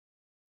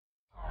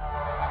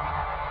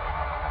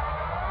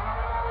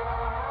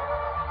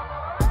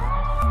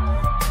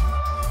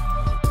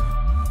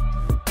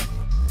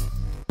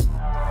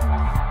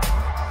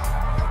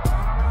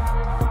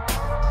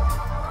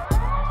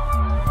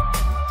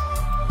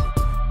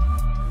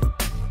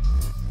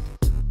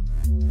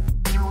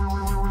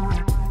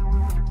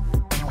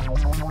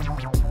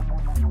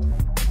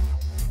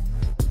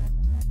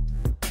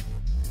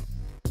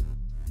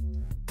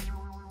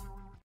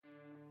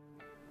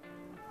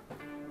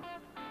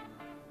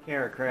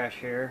Camera crash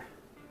here.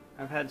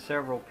 I've had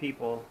several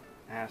people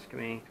ask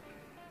me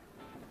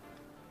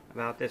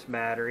about this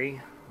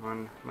battery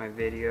on my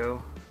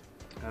video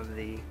of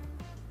the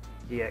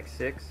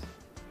dx6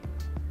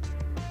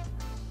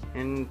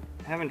 and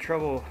having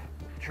trouble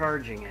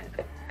charging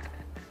it.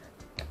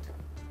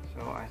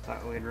 So I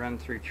thought we'd run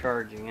through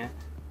charging it.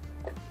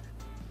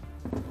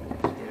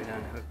 Just get it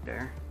unhooked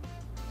there.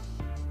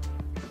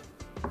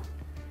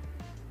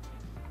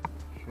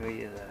 Show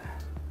you the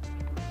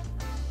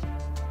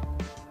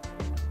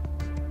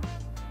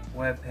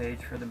web page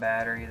for the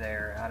battery.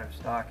 They're out of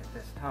stock at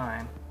this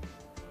time.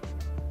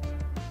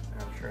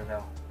 I'm sure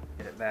they'll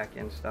get it back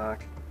in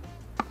stock.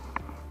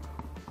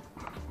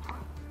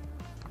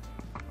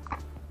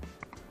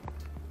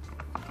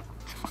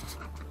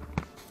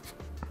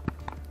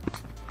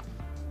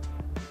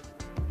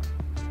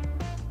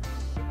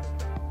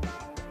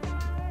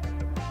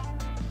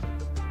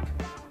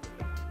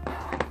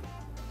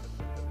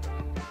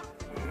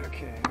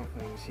 Okay,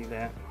 hopefully you can see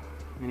that.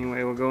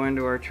 Anyway, we'll go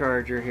into our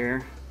charger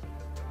here.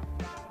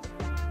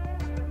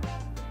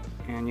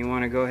 And you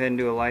want to go ahead and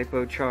do a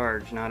lipo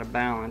charge, not a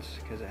balance,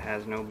 because it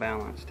has no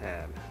balance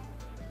tab.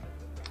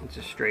 It's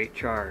a straight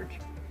charge.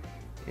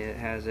 It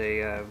has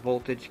a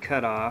voltage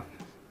cutoff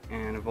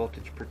and a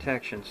voltage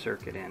protection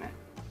circuit in it.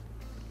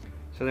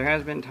 So there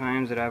has been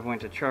times that I've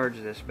went to charge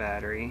this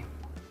battery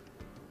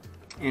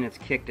and it's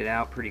kicked it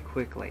out pretty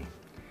quickly.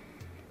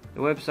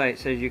 The website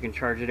says you can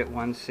charge it at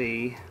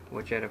 1C,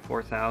 which at a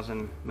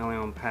 4,000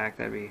 milliohm pack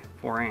that'd be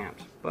 4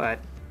 amps. But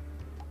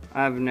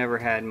I've never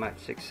had much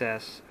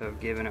success of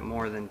giving it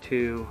more than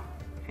 2,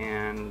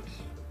 and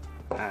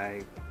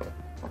I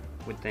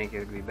would think it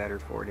would be better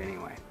for it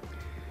anyway.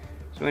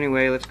 So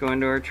anyway, let's go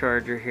into our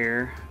charger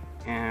here,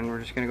 and we're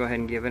just going to go ahead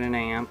and give it an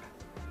amp.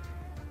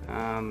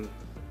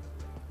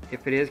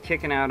 If it is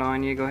kicking out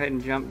on you, go ahead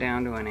and jump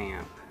down to an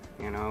amp,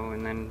 you know,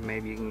 and then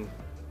maybe you can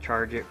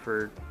charge it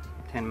for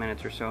 10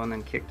 minutes or so and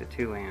then kick to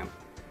 2 amp.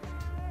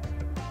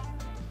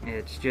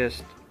 It's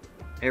just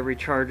every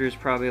charger is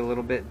probably a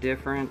little bit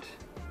different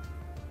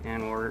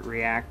and will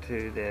react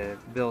to the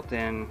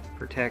built-in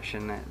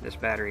protection that this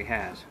battery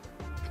has.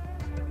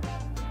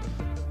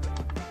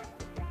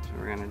 So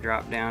we're going to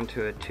drop down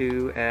to a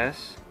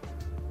 2S.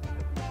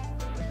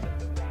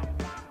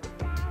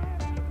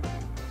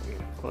 Get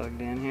it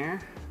plugged in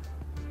here.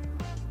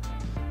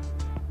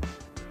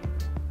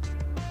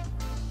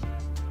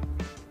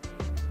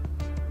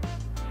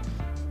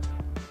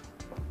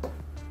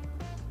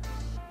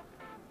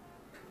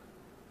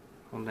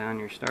 Hold down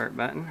your start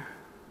button.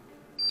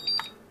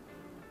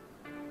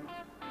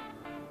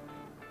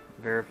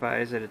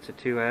 Verifies that it's a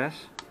 2S.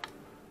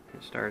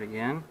 Hit start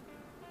again,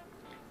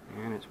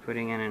 and it's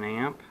putting in an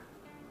amp.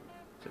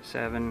 It's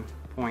at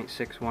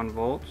 7.61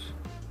 volts,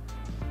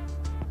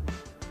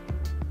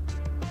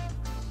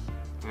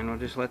 and we'll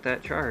just let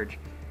that charge.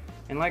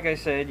 And like I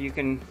said, you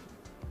can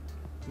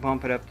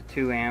bump it up to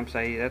 2 amps.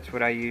 That's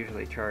what I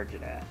usually charge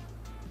it at.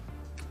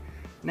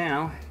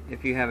 Now,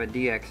 if you have a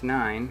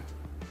dx9,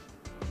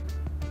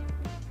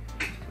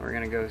 we're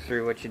going to go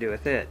through what you do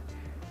with it,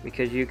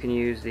 because you can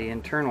use the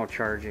internal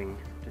charging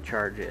to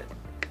charge it.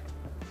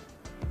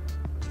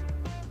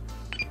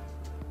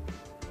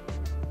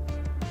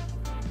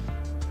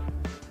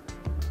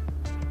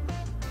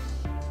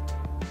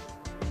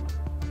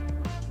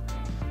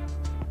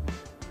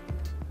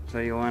 So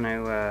you want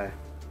to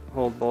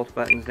hold both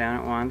buttons down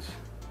at once.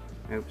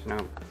 Oops, no,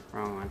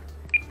 wrong one.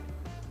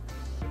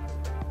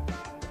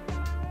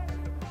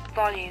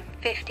 Volume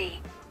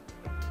 50.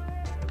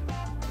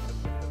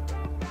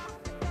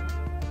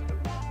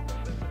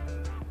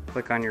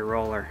 Click on your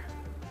roller,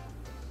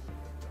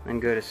 then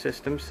go to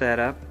System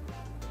Setup,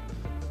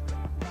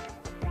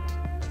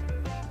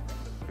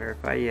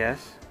 verify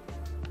yes,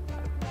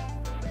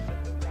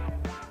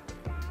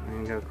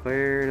 and go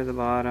clear to the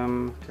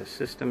bottom to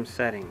System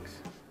Settings.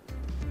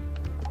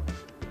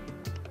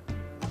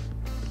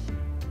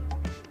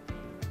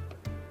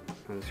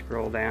 And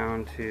scroll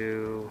down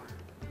to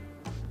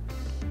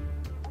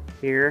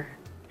here,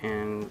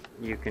 and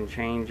you can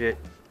change it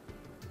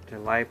to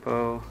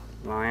lipo,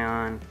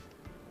 Lion,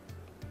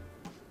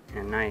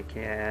 and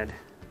NiCad,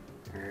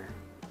 or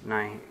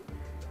NIHM,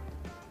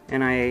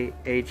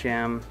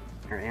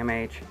 or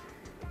MH,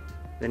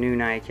 the new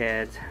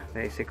NiCads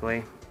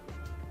basically.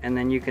 And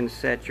then you can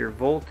set your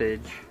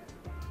voltage,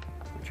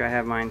 which I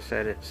have mine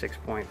set at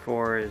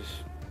 6.4 is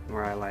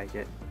where I like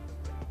it.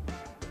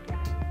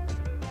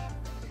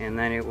 And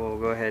then it will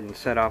go ahead and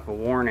set off a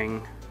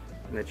warning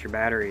that your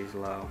battery is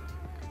low.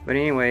 But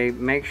anyway,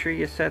 make sure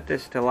you set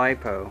this to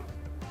lipo.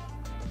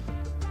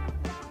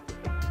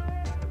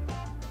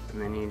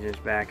 And then you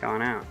just back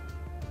on out.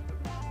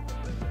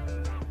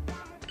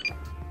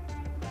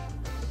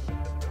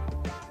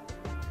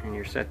 And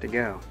you're set to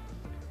go.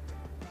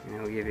 And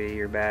it'll give you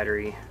your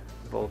battery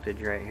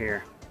voltage right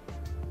here.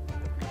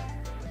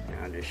 And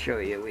I'll just show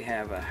you, we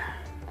have that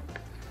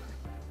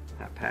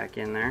pack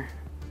in there.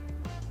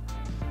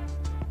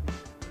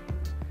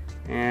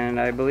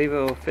 And I believe it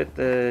will fit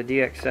the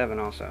dx7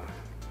 also.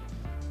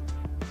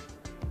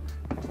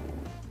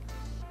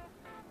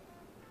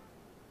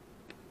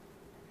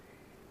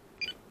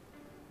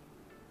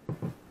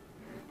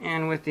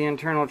 And with the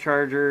internal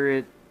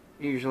charger,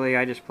 usually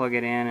I just plug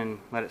it in and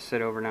let it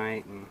sit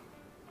overnight, and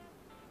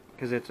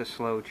because it's a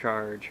slow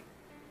charge.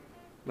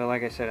 But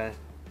like I said, I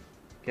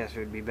guess it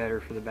would be better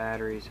for the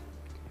batteries.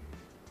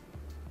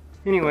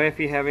 Anyway, if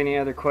you have any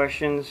other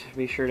questions,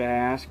 be sure to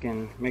ask,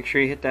 and make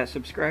sure you hit that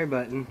subscribe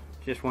button.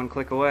 Just one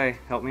click away.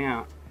 Help me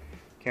out.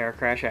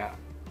 Crash out.